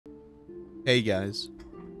Hey guys,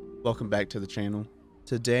 welcome back to the channel.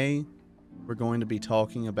 Today, we're going to be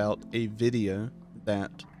talking about a video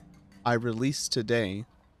that I released today,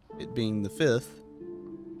 it being the 5th,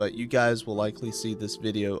 but you guys will likely see this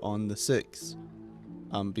video on the 6th.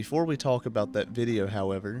 Before we talk about that video,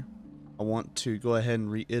 however, I want to go ahead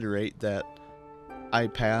and reiterate that I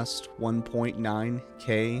passed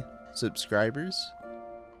 1.9k subscribers,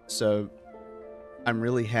 so I'm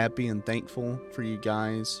really happy and thankful for you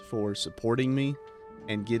guys for supporting me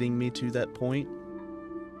and getting me to that point.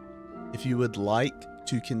 If you would like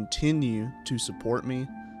to continue to support me,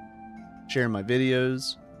 share my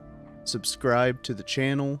videos, subscribe to the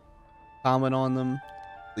channel, comment on them,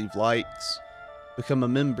 leave likes, become a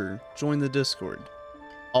member, join the Discord.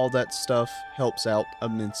 All that stuff helps out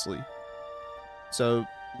immensely. So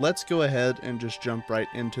let's go ahead and just jump right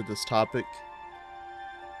into this topic.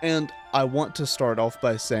 And I want to start off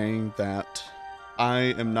by saying that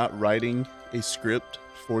I am not writing a script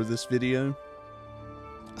for this video.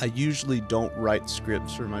 I usually don't write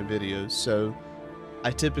scripts for my videos, so I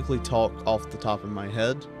typically talk off the top of my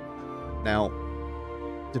head. Now,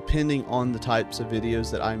 depending on the types of videos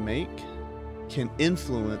that I make, can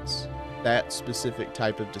influence that specific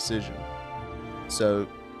type of decision. So,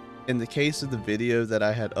 in the case of the video that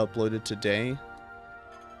I had uploaded today,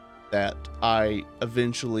 that I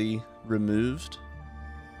eventually removed,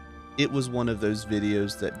 it was one of those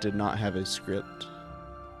videos that did not have a script.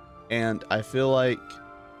 And I feel like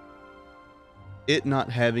it not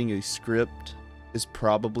having a script is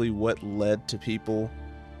probably what led to people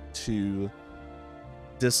to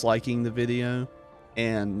disliking the video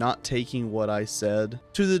and not taking what I said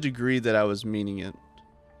to the degree that I was meaning it.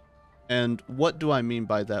 And what do I mean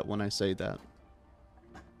by that when I say that?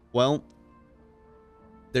 Well,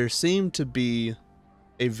 there seemed to be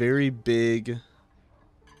a very big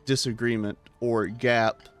disagreement or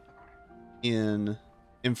gap in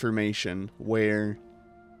information where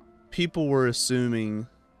people were assuming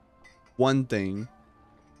one thing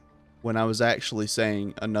when I was actually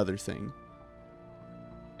saying another thing.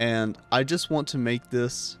 And I just want to make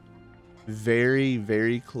this very,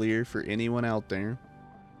 very clear for anyone out there.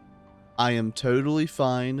 I am totally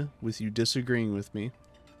fine with you disagreeing with me.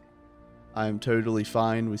 I am totally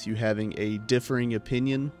fine with you having a differing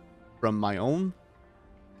opinion from my own,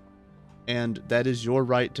 and that is your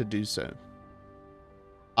right to do so.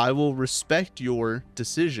 I will respect your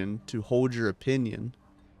decision to hold your opinion,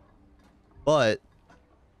 but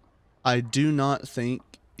I do not think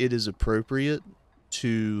it is appropriate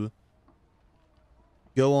to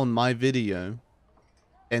go on my video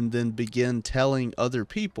and then begin telling other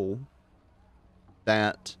people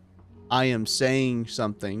that I am saying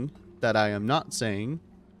something that I am not saying,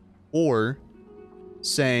 or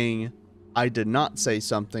saying I did not say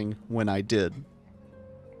something when I did.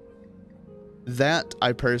 That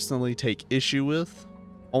I personally take issue with,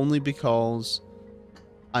 only because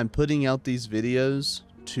I'm putting out these videos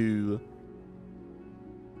to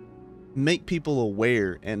make people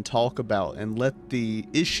aware and talk about and let the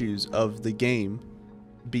issues of the game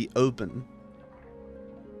be openly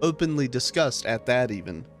discussed at that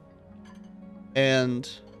even. And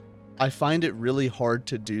I find it really hard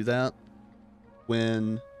to do that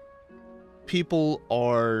when people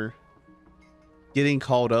are getting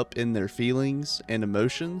caught up in their feelings and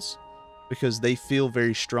emotions because they feel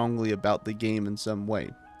very strongly about the game in some way.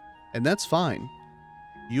 And that's fine.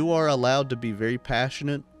 You are allowed to be very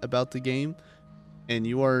passionate about the game, and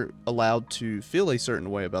you are allowed to feel a certain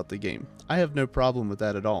way about the game. I have no problem with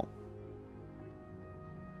that at all.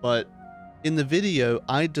 But in the video,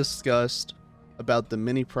 I discussed about the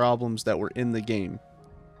many problems that were in the game.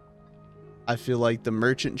 I feel like the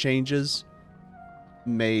merchant changes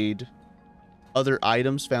made other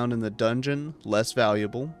items found in the dungeon less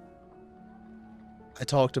valuable. I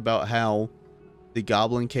talked about how the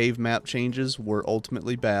Goblin Cave map changes were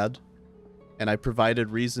ultimately bad, and I provided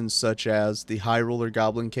reasons such as the High Roller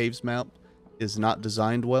Goblin Caves map is not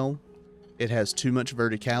designed well, it has too much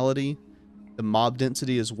verticality, the mob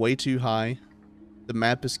density is way too high, the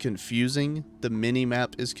map is confusing, the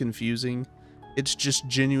mini-map is confusing, it's just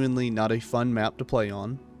genuinely not a fun map to play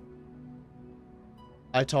on.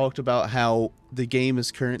 I talked about how the game is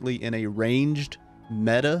currently in a ranged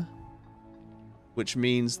meta, which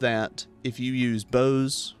means that if you use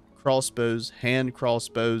bows, crossbows, hand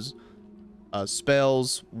crossbows,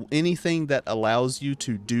 spells, anything that allows you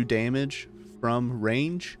to do damage from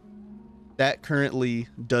range, that currently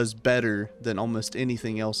does better than almost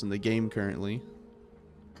anything else in the game currently.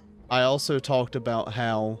 I also talked about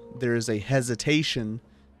how there is a hesitation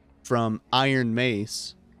from Iron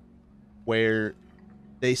Mace where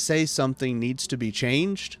they say something needs to be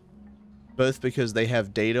changed, both because they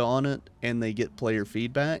have data on it and they get player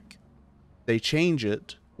feedback. They change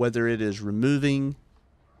it, whether it is removing,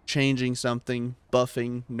 changing something,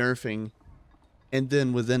 buffing, nerfing, and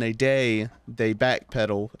then within a day, they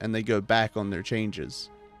backpedal and they go back on their changes.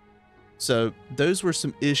 So those were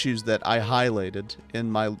some issues that I highlighted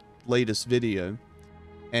in my latest video,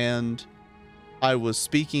 and I was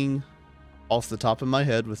speaking off the top of my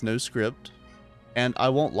head with no script, and I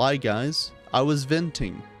won't lie guys, I was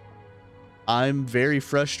venting. I'm very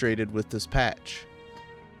frustrated with this patch.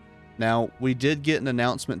 Now, we did get an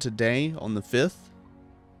announcement today on the 5th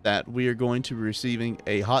that we are going to be receiving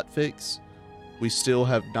a hotfix. We still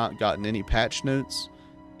have not gotten any patch notes.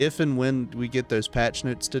 If and when we get those patch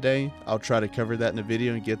notes today, I'll try to cover that in a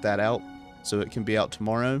video and get that out so it can be out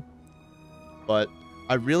tomorrow. But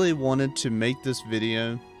I really wanted to make this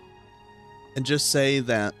video and just say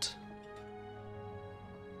that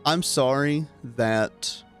I'm sorry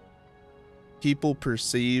that people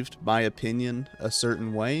perceived my opinion a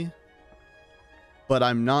certain way, but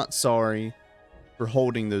I'm not sorry for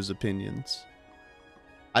holding those opinions.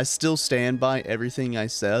 I still stand by everything I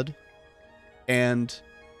said, and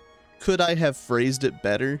could I have phrased it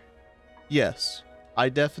better? Yes, I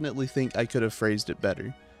definitely think I could have phrased it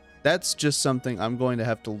better. That's just something I'm going to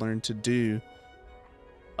have to learn to do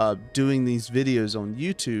doing these videos on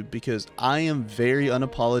YouTube, because I am very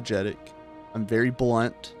unapologetic, I'm very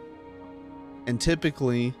blunt, and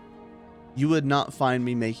typically you would not find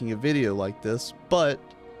me making a video like this, but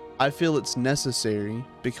I feel it's necessary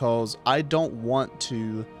because I don't want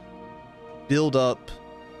to build up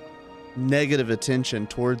negative attention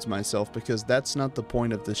towards myself, because that's not the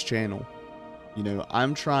point of this channel. You know,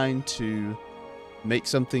 I'm trying to make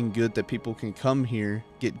something good that people can come here,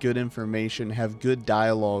 get good information, have good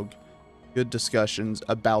dialogue, good discussions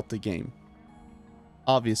about the game.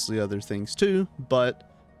 Obviously other things too, but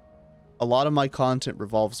a lot of my content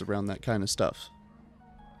revolves around that kind of stuff.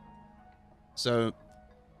 So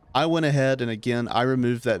I went ahead and again, I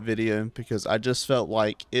removed that video because I just felt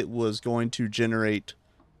like it was going to generate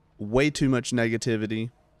way too much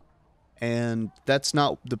negativity, and that's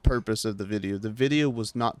not the purpose of the video. The video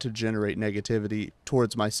was not to generate negativity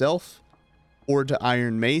towards myself or to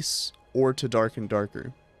Iron Mace or to Dark and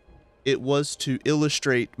Darker. It was to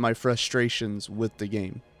illustrate my frustrations with the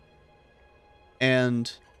game.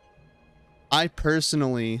 And I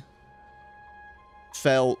personally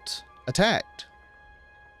felt attacked.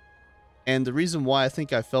 And the reason why I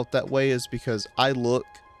think I felt that way is because I look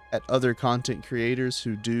at other content creators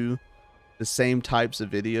who do the same types of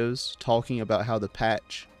videos talking about how the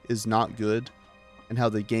patch is not good and how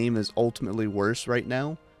the game is ultimately worse right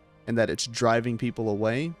now and that it's driving people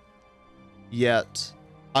away. Yet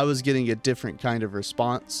I was getting a different kind of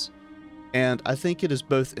response, and I think it is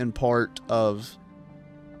both in part of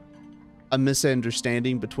a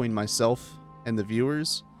misunderstanding between myself and the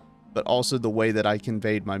viewers, but also the way that I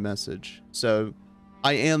conveyed my message. So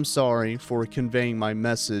I am sorry for conveying my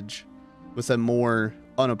message with a more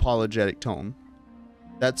unapologetic tone.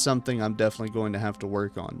 That's something I'm definitely going to have to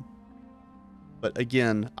work on. But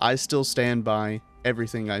again, I still stand by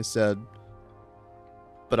everything I said,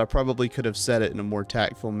 but I probably could have said it in a more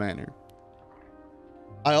tactful manner.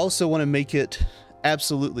 I also want to make it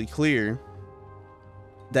absolutely clear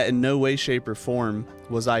that in no way, shape, or form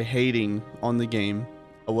was I hating on the game.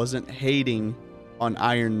 I wasn't hating on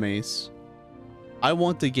Iron Mace. I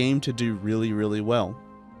want the game to do really, really well.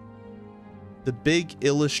 The big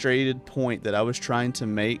illustrated point that I was trying to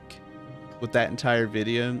make with that entire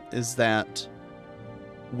video is that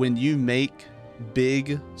when you make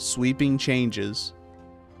big sweeping changes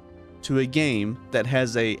to a game that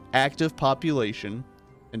has a active population,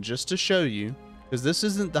 and just to show you, because this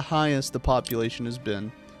isn't the highest the population has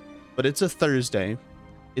been, but it's a Thursday,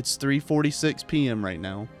 it's 3:46 p.m. right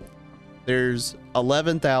now. There's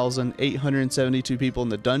 11,872 people in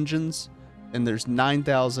the dungeons, and there's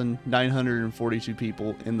 9,942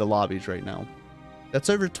 people in the lobbies right now. That's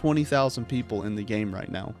over 20,000 people in the game right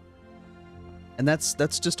now. And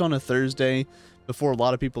that's just on a Thursday before a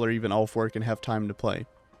lot of people are even off work and have time to play,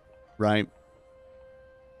 right?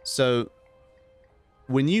 So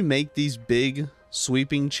when you make these big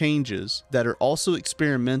sweeping changes that are also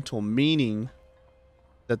experimental, meaning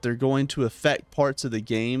that they're going to affect parts of the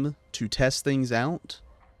game to test things out,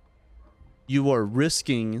 you are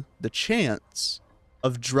risking the chance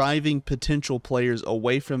of driving potential players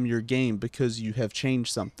away from your game because you have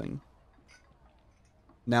changed something.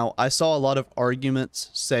 Now, I saw a lot of arguments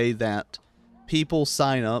say that people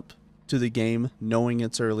sign up to the game knowing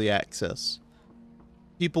it's early access.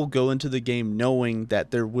 People go into the game knowing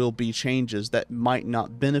that there will be changes that might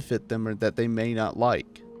not benefit them or that they may not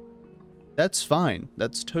like. That's fine.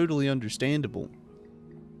 That's totally understandable.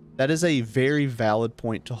 That is a very valid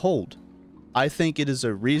point to hold. I think it is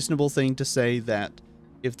a reasonable thing to say that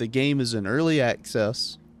if the game is in early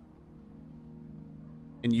access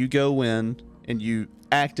and you go in and you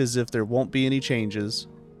act as if there won't be any changes,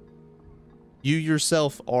 you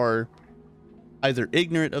yourself are either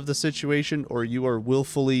ignorant of the situation or you are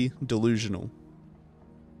willfully delusional.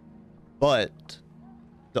 But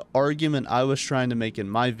the argument I was trying to make in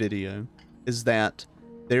my video is that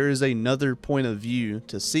there is another point of view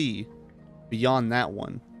to see beyond that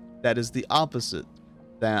one. That is the opposite,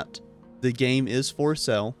 that the game is for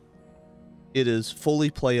sale, it is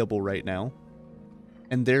fully playable right now,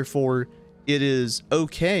 and therefore it is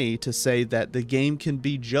okay to say that the game can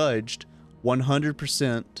be judged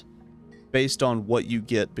 100% based on what you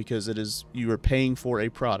get, because you are paying for a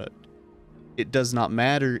product. It does not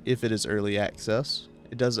matter if it is early access.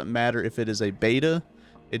 It doesn't matter if it is a beta.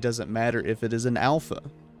 It doesn't matter if it is an alpha.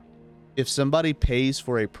 If somebody pays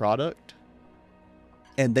for a product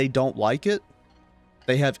and they don't like it,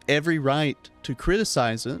 they have every right to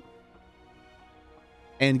criticize it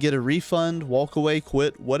and get a refund, walk away,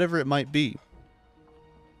 quit, whatever it might be.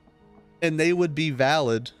 And they would be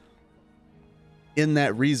valid in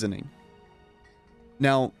that reasoning.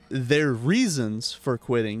 Now, their reasons for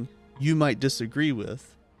quitting you might disagree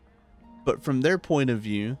with, but from their point of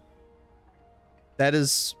view, that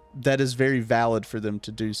is very valid for them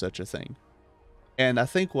to do such a thing. And I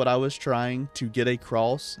think what I was trying to get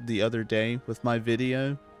across the other day with my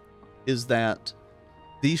video is that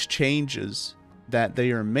these changes that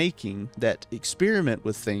they are making that experiment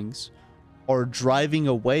with things are driving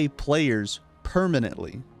away players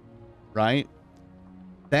permanently, right?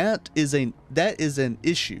 That is an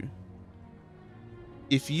issue.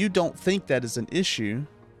 If you don't think that is an issue,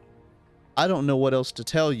 I don't know what else to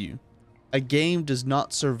tell you. A game does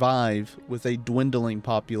not survive with a dwindling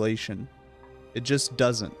population. It just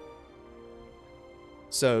doesn't.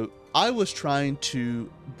 So I was trying to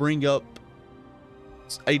bring up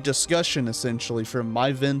a discussion essentially from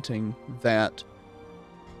my venting that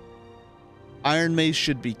Iron Mace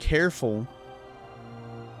should be careful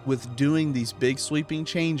with doing these big sweeping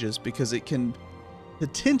changes because it can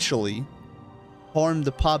potentially harm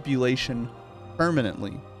the population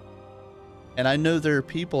permanently. And I know there are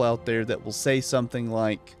people out there that will say something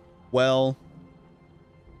like, well,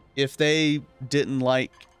 if they didn't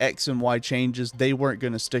like X and Y changes, they weren't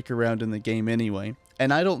going to stick around in the game anyway.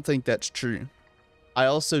 And I don't think that's true. I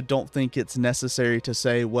also don't think it's necessary to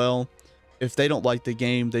say, well, if they don't like the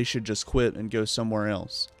game, they should just quit and go somewhere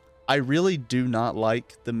else. I really do not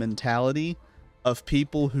like the mentality of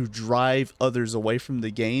people who drive others away from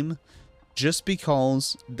the game just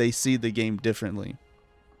because they see the game differently.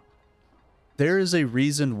 There is a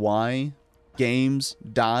reason why games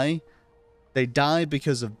die. They die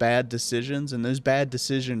because of bad decisions, and those bad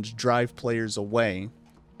decisions drive players away.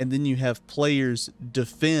 And then you have players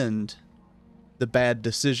defend the bad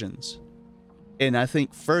decisions. And I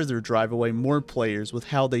think further drive away more players with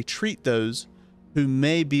how they treat those who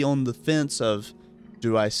may be on the fence of,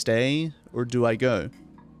 do I stay or do I go?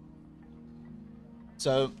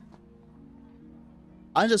 So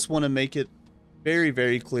I just want to make it very,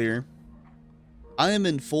 very clear. I am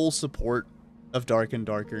in full support of Dark and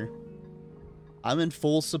Darker. I'm in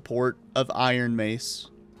full support of Iron Mace.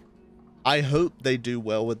 I hope they do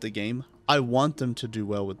well with the game. I want them to do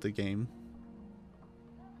well with the game.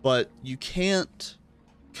 But you can't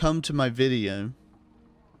come to my video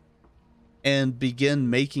and begin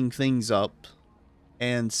making things up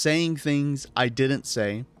and saying things I didn't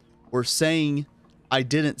say, or saying I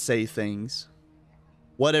didn't say things,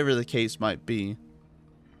 whatever the case might be.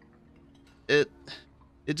 It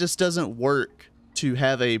just doesn't work to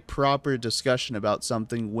have a proper discussion about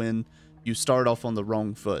something when you start off on the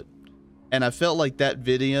wrong foot. And I felt like that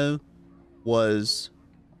video was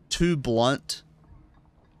too blunt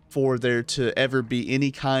for there to ever be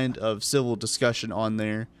any kind of civil discussion on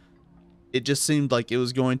there. It just seemed like it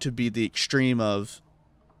was going to be the extreme of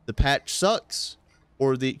the patch sucks,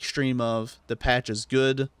 or the extreme of the patch is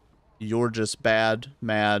good, you're just bad,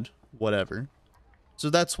 mad, whatever. So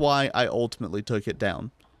that's why I ultimately took it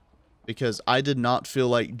down, because I did not feel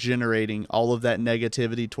like generating all of that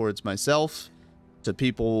negativity towards myself, to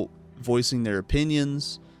people voicing their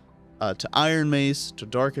opinions, to Iron Mace, to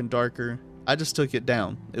Dark and Darker. I just took it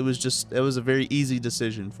down. It was a very easy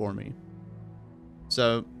decision for me.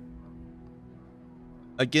 So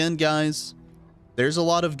again, guys, there's a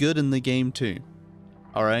lot of good in the game too.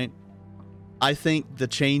 Alright? I think the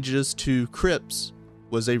changes to Crypts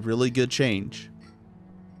was a really good change.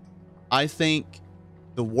 I think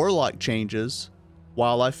the Warlock changes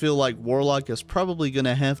While I feel like Warlock is probably going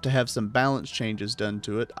to have some balance changes done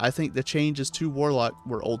to it, I think the changes to Warlock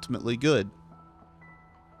were ultimately good.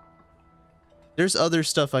 There's other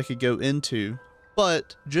stuff I could go into,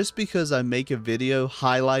 but just because I make a video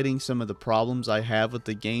highlighting some of the problems I have with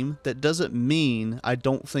the game, that doesn't mean I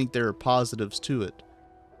don't think there are positives to it.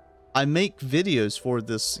 I make videos for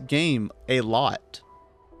this game a lot.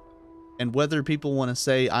 And whether people want to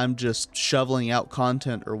say I'm just shoveling out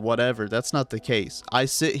content or whatever, that's not the case. I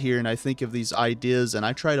sit here and I think of these ideas and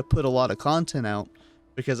I try to put a lot of content out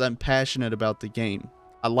because I'm passionate about the game.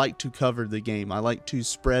 I like to cover the game. I like to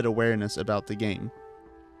spread awareness about the game.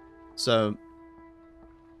 So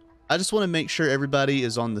I just want to make sure everybody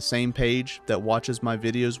is on the same page that watches my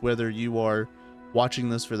videos, whether you are watching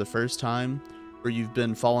this for the first time or you've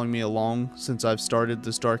been following me along since I've started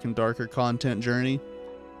this Dark and Darker content journey.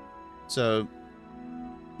 So,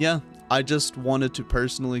 yeah, I just wanted to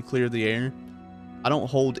personally clear the air. I don't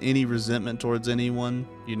hold any resentment towards anyone,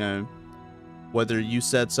 you know, whether you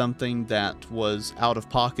said something that was out of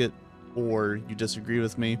pocket or you disagree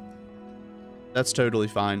with me, that's totally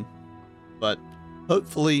fine. But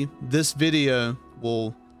hopefully this video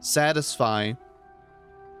will satisfy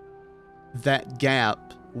that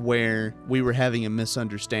gap where we were having a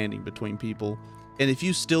misunderstanding between people. And if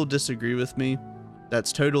you still disagree with me,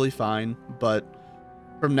 that's totally fine, but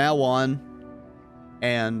from now on,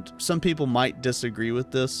 and some people might disagree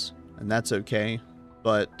with this, and that's okay,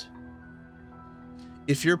 but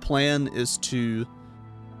if your plan is to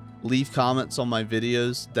leave comments on my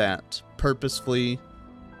videos that purposefully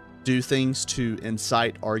do things to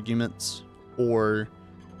incite arguments, or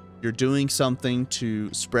you're doing something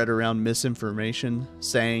to spread around misinformation,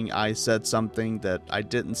 saying I said something that I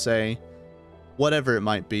didn't say, whatever it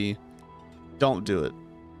might be, don't do it,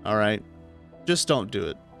 alright? Just don't do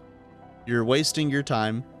it. You're wasting your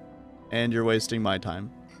time, and you're wasting my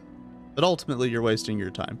time. But ultimately, you're wasting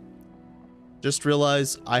your time. Just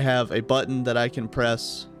realize I have a button that I can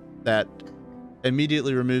press that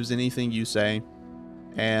immediately removes anything you say,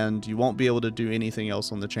 and you won't be able to do anything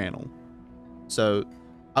else on the channel. So,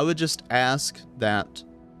 I would just ask that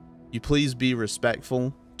you please be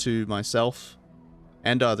respectful to myself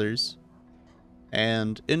and others,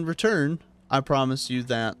 and in return, I promise you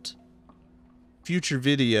that future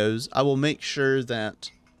videos, I will make sure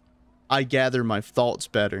that I gather my thoughts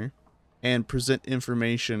better and present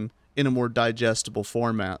information in a more digestible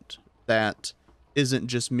format that isn't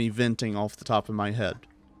just me venting off the top of my head.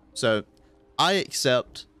 So I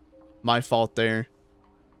accept my fault there,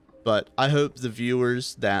 but I hope the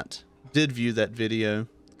viewers that did view that video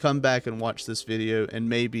come back and watch this video and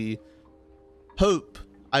maybe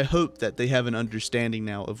I hope that they have an understanding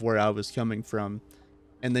now of where I was coming from,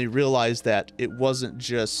 and they realize that it wasn't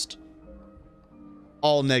just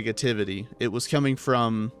all negativity. It was coming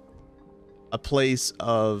from a place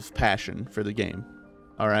of passion for the game.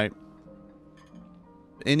 Alright?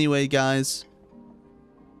 Anyway, guys,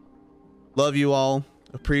 love you all.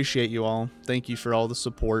 Appreciate you all. Thank you for all the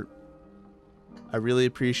support. I really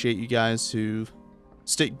appreciate you guys who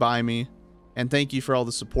stick by me. And thank you for all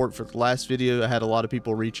the support for the last video. I had a lot of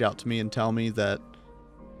people reach out to me and tell me that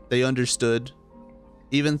they understood,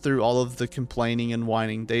 even through all of the complaining and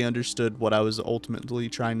whining, they understood what I was ultimately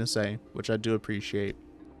trying to say, which I do appreciate.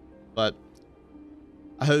 But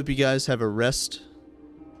I hope you guys have a rest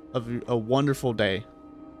of a wonderful day.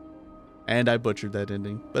 And I butchered that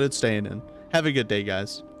ending, but it's staying in. Have a good day,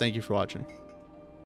 guys. Thank you for watching.